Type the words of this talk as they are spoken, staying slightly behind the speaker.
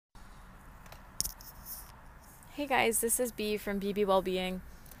Hey guys, this is B from BB Wellbeing.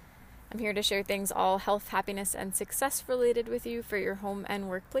 I'm here to share things all health, happiness, and success related with you for your home and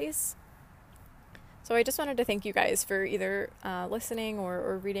workplace. So I just wanted to thank you guys for either listening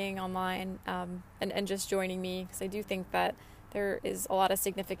or reading online and just joining me, because I do think that there is a lot of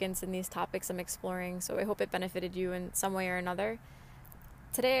significance in these topics I'm exploring, so I hope it benefited you in some way or another.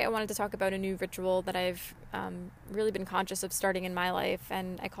 Today I wanted to talk about a new ritual that I've really been conscious of starting in my life,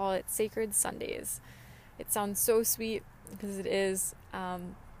 and I call it Sacred Sundays. It sounds so sweet, because it is,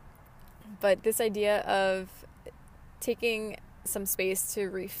 but this idea of taking some space to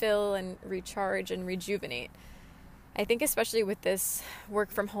refill and recharge and rejuvenate. I think especially with this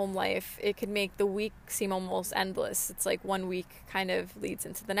work from home life, it could make the week seem almost endless. It's like one week kind of leads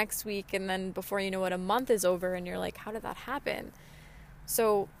into the next week, and then before you know it, a month is over and you're like, how did that happen?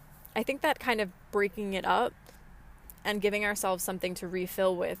 So I think that kind of breaking it up and giving ourselves something to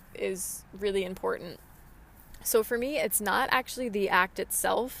refill with is really important. So for me, it's not actually the act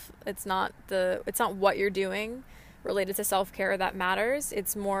itself. It's not what you're doing related to self-care that matters.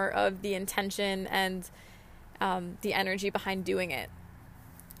 It's more of the intention and the energy behind doing it.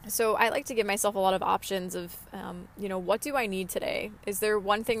 So I like to give myself a lot of options of, what do I need today? Is there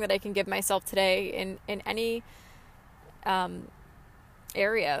one thing that I can give myself today in any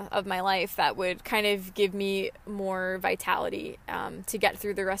area of my life that would kind of give me more vitality to get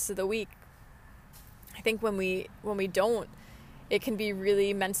through the rest of the week? I think when we don't, it can be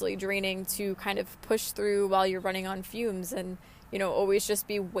really mentally draining to kind of push through while you're running on fumes and, always just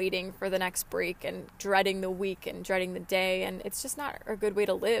be waiting for the next break and dreading the week and dreading the day. And it's just not a good way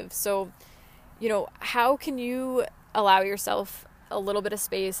to live. So, how can you allow yourself a little bit of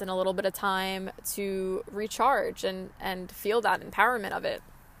space and a little bit of time to recharge and feel that empowerment of it?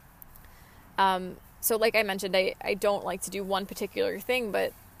 So like I mentioned, I don't like to do one particular thing,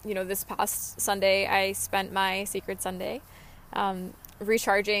 but this past Sunday, I spent my Sacred Sunday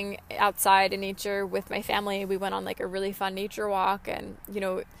recharging outside in nature with my family. We went on like a really fun nature walk and,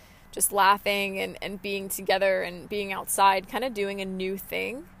 just laughing and being together and being outside, kind of doing a new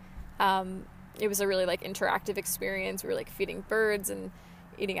thing. It was a really like interactive experience. We were like feeding birds and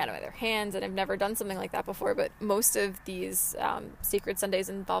eating out of their hands, and I've never done something like that before, but most of these Sacred Sundays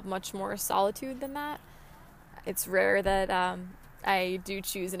involve much more solitude than that. It's rare that I do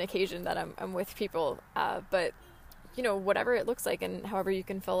choose an occasion that I'm with people, but whatever it looks like and however you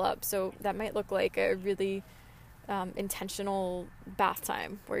can fill up. So that might look like a really intentional bath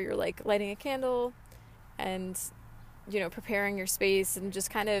time where you're like lighting a candle and preparing your space, and just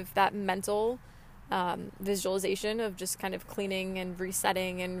kind of that mental visualization of just kind of cleaning and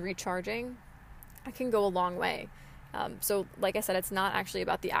resetting and recharging. It can go a long way. So like I said, it's not actually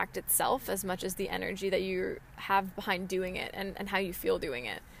about the act itself as much as the energy that you have behind doing it and how you feel doing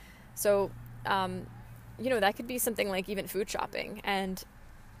it. So, that could be something like even food shopping and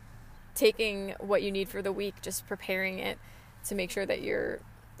taking what you need for the week, just preparing it to make sure that you're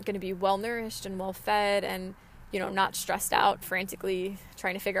going to be well nourished and well fed and, not stressed out, frantically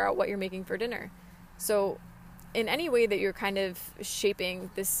trying to figure out what you're making for dinner. So in any way that you're kind of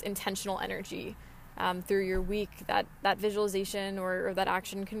shaping this intentional energy through your week, that visualization or that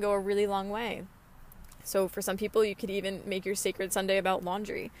action can go a really long way. So for some people, you could even make your Sacred Sunday about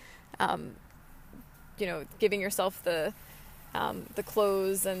laundry. Giving yourself the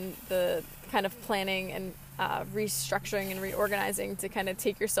clothes and the kind of planning and restructuring and reorganizing to kind of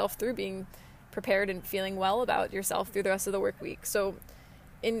take yourself through being prepared and feeling well about yourself through the rest of the work week. So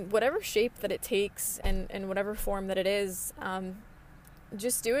in whatever shape that it takes and in whatever form that it is,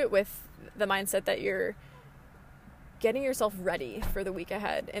 just do it with the mindset that you're getting yourself ready for the week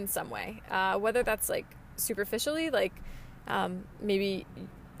ahead in some way. Whether that's like superficially, like no,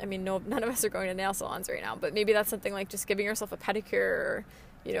 none of us are going to nail salons right now, but maybe that's something like just giving yourself a pedicure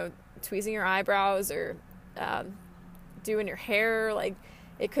or, tweezing your eyebrows or doing your hair. Like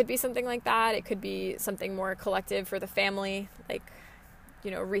it could be something like that. It could be something more collective for the family, like,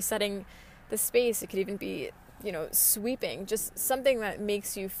 resetting the space. It could even be, sweeping, just something that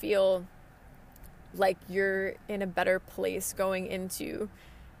makes you feel like you're in a better place going into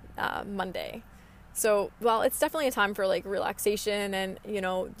Monday. So while it's definitely a time for like relaxation and,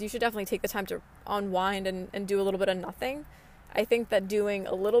 you should definitely take the time to unwind and do a little bit of nothing, I think that doing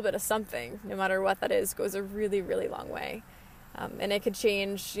a little bit of something, no matter what that is, goes a really, really long way. And it could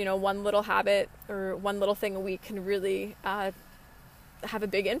change, one little habit or one little thing a week can really have a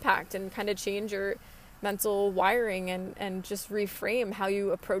big impact and kind of change your mental wiring and just reframe how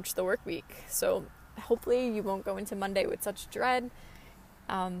you approach the work week. So hopefully you won't go into Monday with such dread.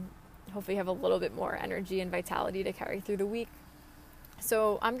 Hopefully you have a little bit more energy and vitality to carry through the week.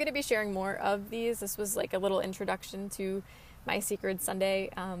 So I'm going to be sharing more of these. This was like a little introduction to my Sacred Sunday.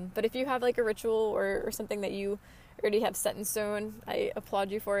 But if you have like a ritual or something that you already have set in stone, I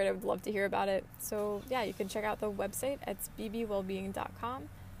applaud you for it. I would love to hear about it. So yeah, you can check out the website. It's bbwellbeing.com.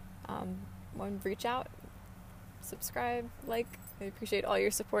 Reach out, subscribe, like. I appreciate all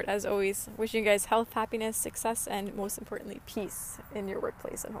your support as always. Wishing you guys health, happiness, success, and most importantly, peace in your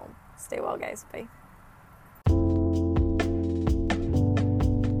workplace and home. Stay well, guys. Bye.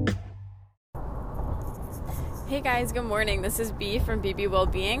 Hey guys, good morning. This is B from BB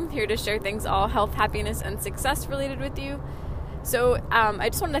Wellbeing, here to share things all health, happiness, and success related with you. So I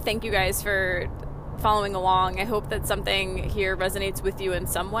just wanted to thank you guys for following along. I hope that something here resonates with you in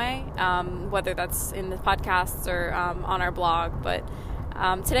some way, whether that's in the podcasts or on our blog. But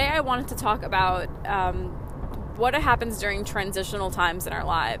today I wanted to talk about what happens during transitional times in our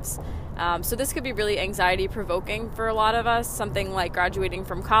lives. So this could be really anxiety provoking for a lot of us, something like graduating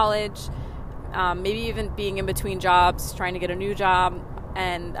from college, maybe even being in between jobs, trying to get a new job,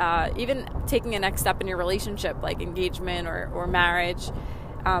 and even taking a next step in your relationship, like engagement or marriage.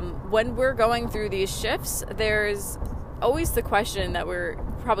 When we're going through these shifts, there's always the question that we're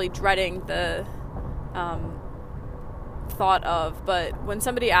probably dreading the thought of, but when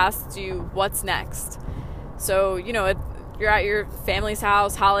somebody asks you what's next, so you're at your family's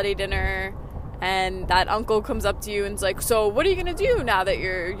house, holiday dinner, and that uncle comes up to you and is like, so what are you going to do now that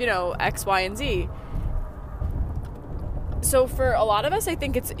you're, X, Y, and Z? So for a lot of us, I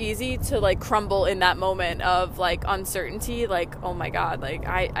think it's easy to like crumble in that moment of like uncertainty, like, oh my God, like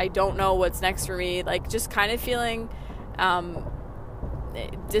I don't know what's next for me, like just kind of feeling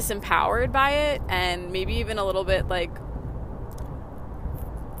disempowered by it, and maybe even a little bit like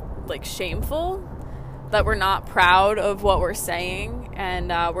shameful that we're not proud of what we're saying, and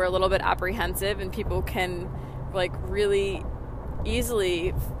we're a little bit apprehensive, and people can like really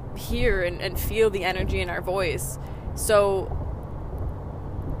easily hear and feel the energy in our voice. So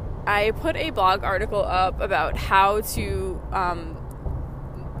I put a blog article up about how to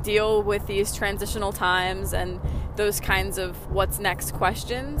deal with these transitional times and those kinds of what's next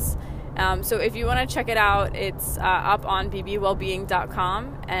questions. So if you want to check it out, it's up on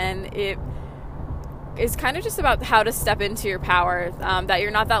bbwellbeing.com, and it is kind of just about how to step into your power, that you're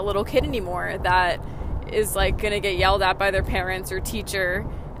not that little kid anymore that is like going to get yelled at by their parents or teacher.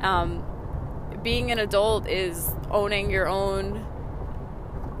 Being an adult is owning your own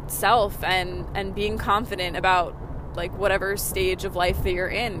self and being confident about like whatever stage of life that you're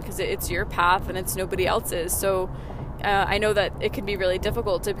in, because it's your path and it's nobody else's. So I know that it can be really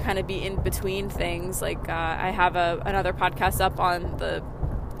difficult to kind of be in between things. Like I have another podcast up on the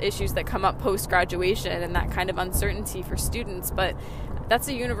issues that come up post-graduation and that kind of uncertainty for students, but that's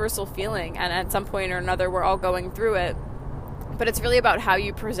a universal feeling, and at some point or another we're all going through it. But it's really about how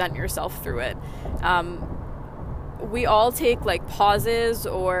you present yourself through it. We all take like pauses,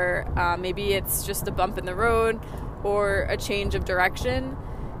 or maybe it's just a bump in the road or a change of direction.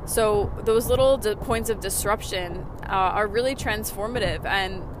 So those little points of disruption are really transformative,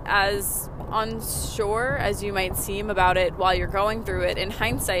 and as unsure as you might seem about it while you're going through it, in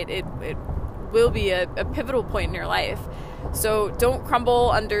hindsight it will be a pivotal point in your life. So don't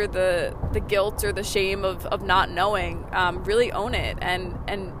crumble under the guilt or the shame of not knowing. Really own it,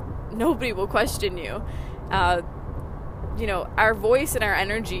 and nobody will question you. Our voice and our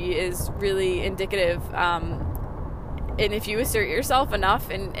energy is really indicative, and if you assert yourself enough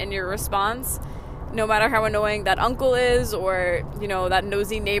in your response, no matter how annoying that uncle is or that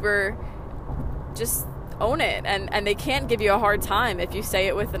nosy neighbor, just own it, and they can't give you a hard time if you say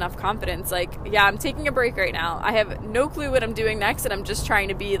it with enough confidence. Like, yeah, I'm taking a break right now. I have no clue what I'm doing next, and I'm just trying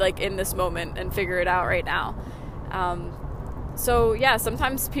to be like in this moment and figure it out right now. So yeah,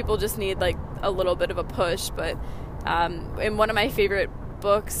 sometimes people just need like a little bit of a push. But in one of my favorite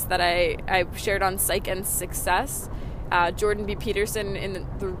books that I shared on Psych and Success, Jordan B. Peterson, in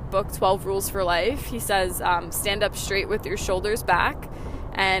the book 12 Rules for Life, he says, stand up straight with your shoulders back.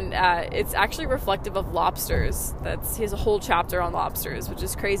 And it's actually reflective of lobsters. He has a whole chapter on lobsters, which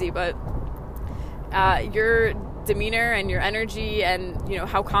is crazy. But your demeanor and your energy and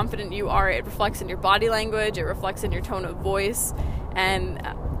how confident you are, it reflects in your body language, it reflects in your tone of voice, and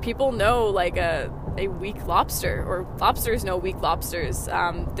people know like a weak lobster, or lobsters know weak lobsters.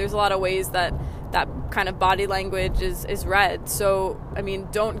 There's a lot of ways that kind of body language is read. So I mean,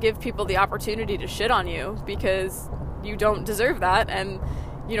 don't give people the opportunity to shit on you, because you don't deserve that, and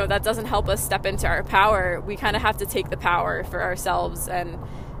that doesn't help us step into our power. We kind of have to take the power for ourselves and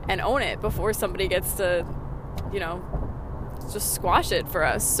own it before somebody gets to just squash it for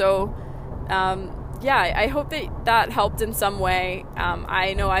us. So yeah, I hope that helped in some way.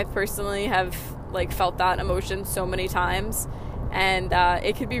 I know I personally have like felt that emotion so many times, and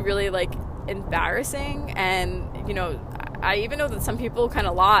it could be really like embarrassing. And you know, I even know that some people kind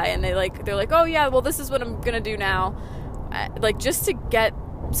of lie, and they're like, oh yeah, well, this is what I'm gonna do now, like just to get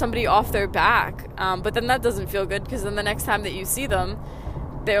somebody off their back. But then that doesn't feel good, because then the next time that you see them,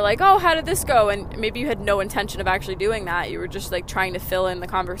 they're like, oh, how did this go? And maybe you had no intention of actually doing that. You were just like trying to fill in the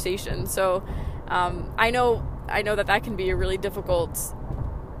conversation. So I know that can be a really difficult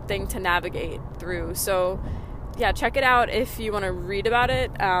thing to navigate through. So yeah, check it out if you want to read about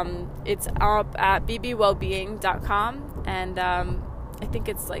it. It's up at bbwellbeing.com, and I think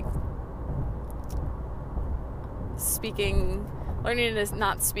it's like learning to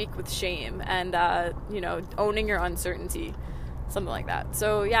not speak with shame, and owning your uncertainty, something like that.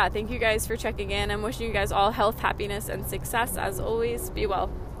 So yeah, thank you guys for checking in. I'm wishing you guys all health, happiness, and success. As always, be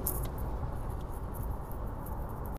well.